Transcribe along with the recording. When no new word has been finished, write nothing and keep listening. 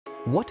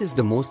What is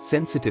the most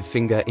sensitive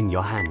finger in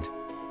your hand?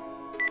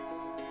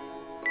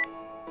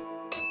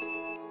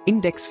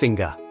 Index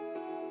finger.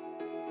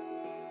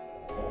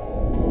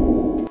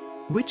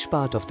 Which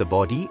part of the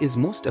body is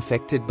most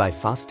affected by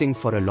fasting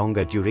for a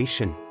longer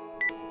duration?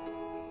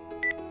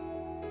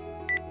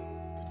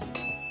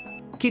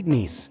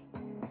 Kidneys.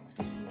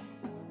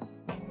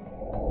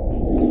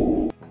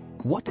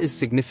 What is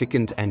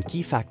significant and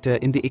key factor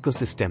in the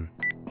ecosystem?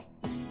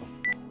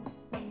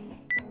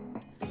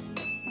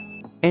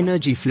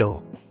 Energy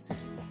flow.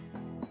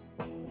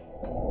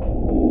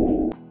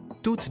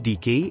 Tooth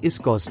decay is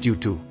caused due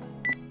to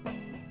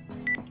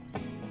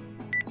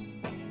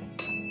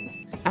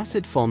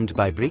acid formed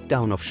by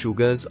breakdown of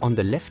sugars on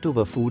the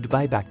leftover food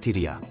by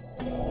bacteria.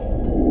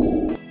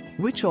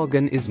 Which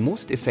organ is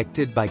most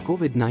affected by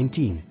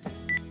COVID-19?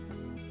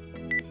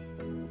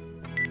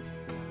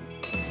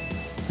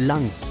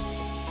 Lungs.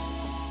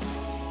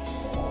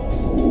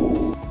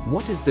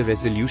 What is the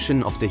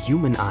resolution of the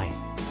human eye?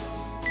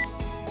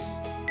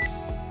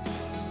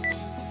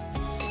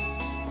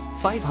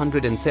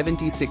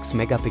 576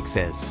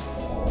 megapixels.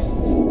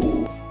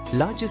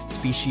 Largest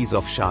species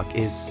of shark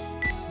is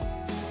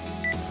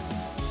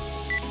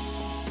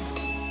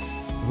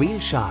whale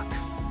shark.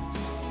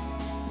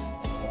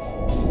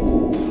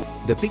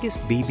 The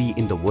biggest baby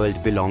in the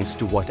world belongs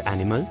to what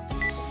animal?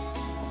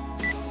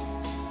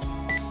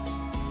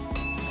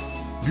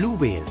 Blue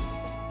whale.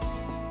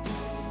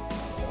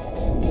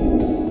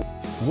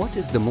 What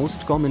is the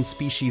most common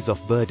species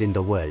of bird in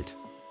the world?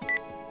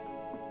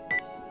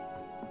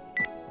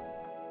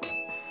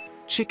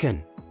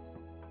 Chicken.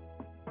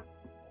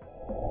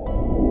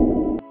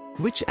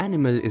 Which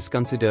animal is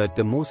considered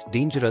the most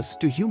dangerous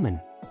to human?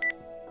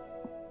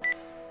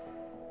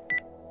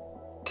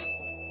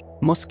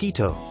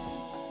 Mosquito.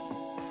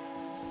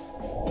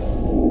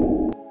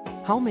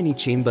 How many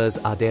chambers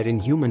are there in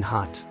human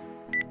heart?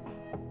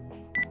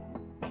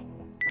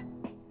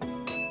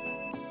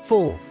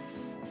 4.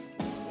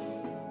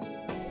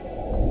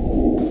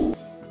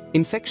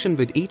 Infection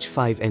with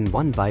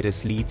H5N1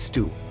 virus leads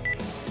to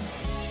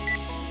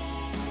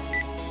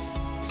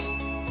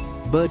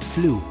bird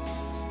flu.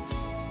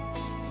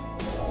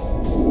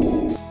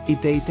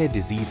 Ite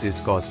disease is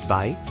caused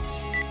by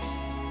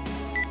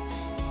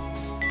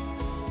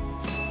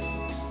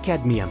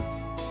cadmium.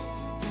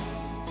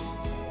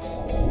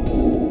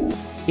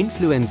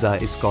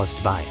 Influenza is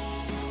caused by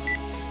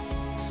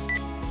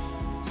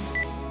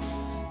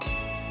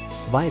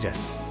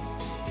virus.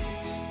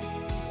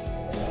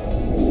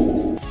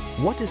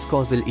 What is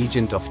causal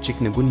agent of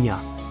chikungunya?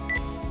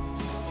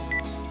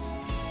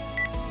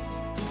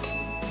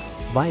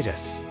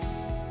 Virus.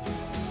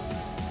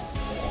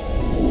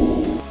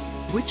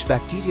 Which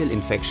bacterial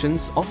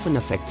infections often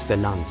affects the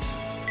lungs?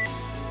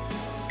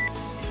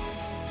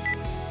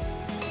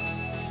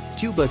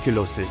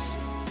 Tuberculosis.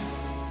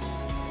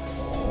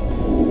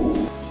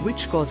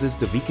 Which causes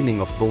the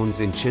weakening of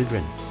bones in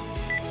children?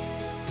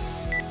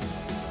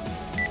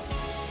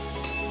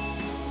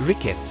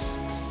 Rickets.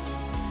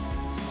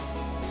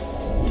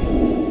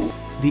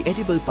 The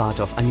edible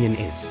part of onion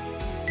is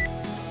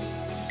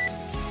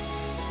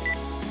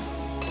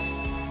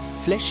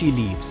fleshy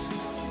leaves.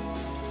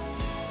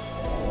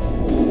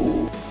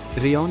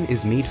 Rayon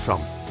is made from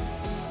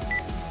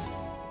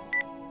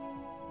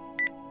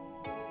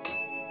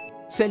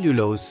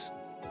cellulose.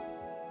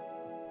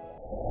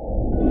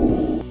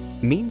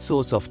 Main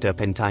source of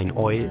turpentine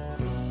oil?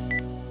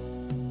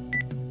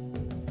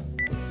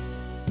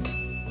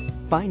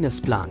 Pinus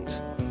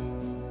plant.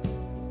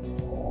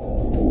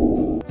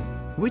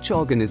 Which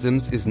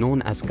organisms is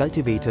known as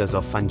cultivators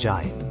of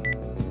fungi?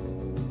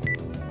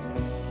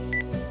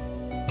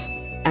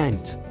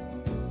 Ant.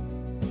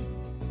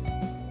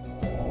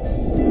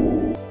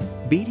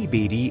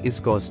 Beriberi is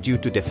caused due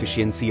to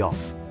deficiency of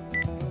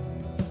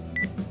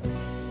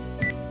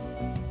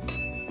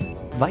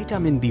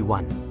vitamin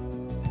B1.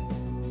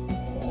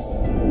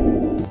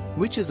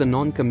 Which is a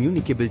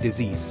non-communicable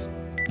disease?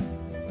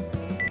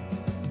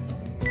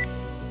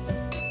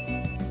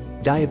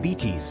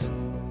 Diabetes.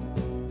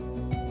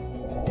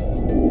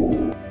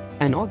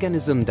 An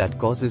organism that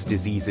causes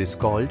disease is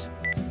called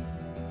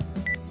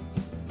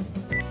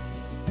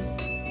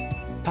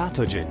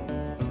pathogen.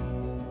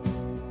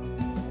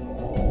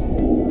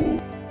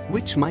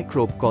 Which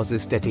microbe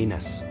causes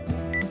tetanus?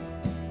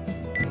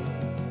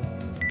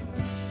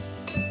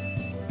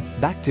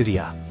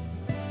 Bacteria.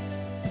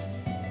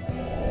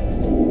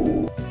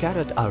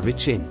 Carrot are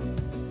rich in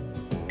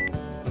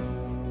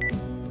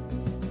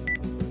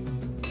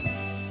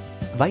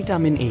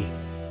vitamin A.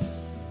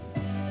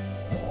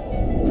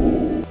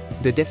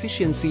 The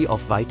deficiency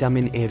of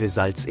vitamin A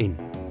results in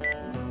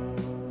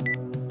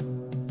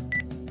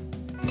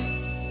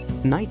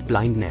night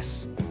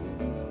blindness.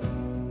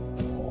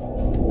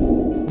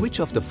 Which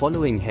of the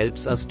following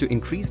helps us to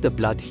increase the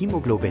blood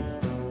hemoglobin?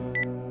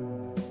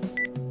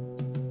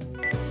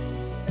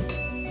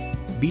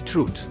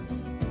 Beetroot.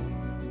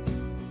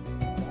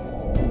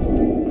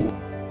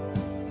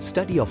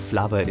 Study of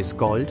flower is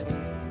called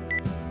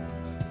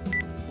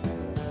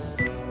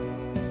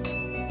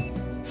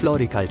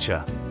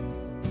floriculture.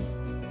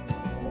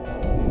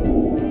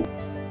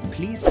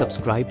 please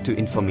subscribe to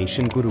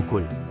Information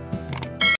Gurukul.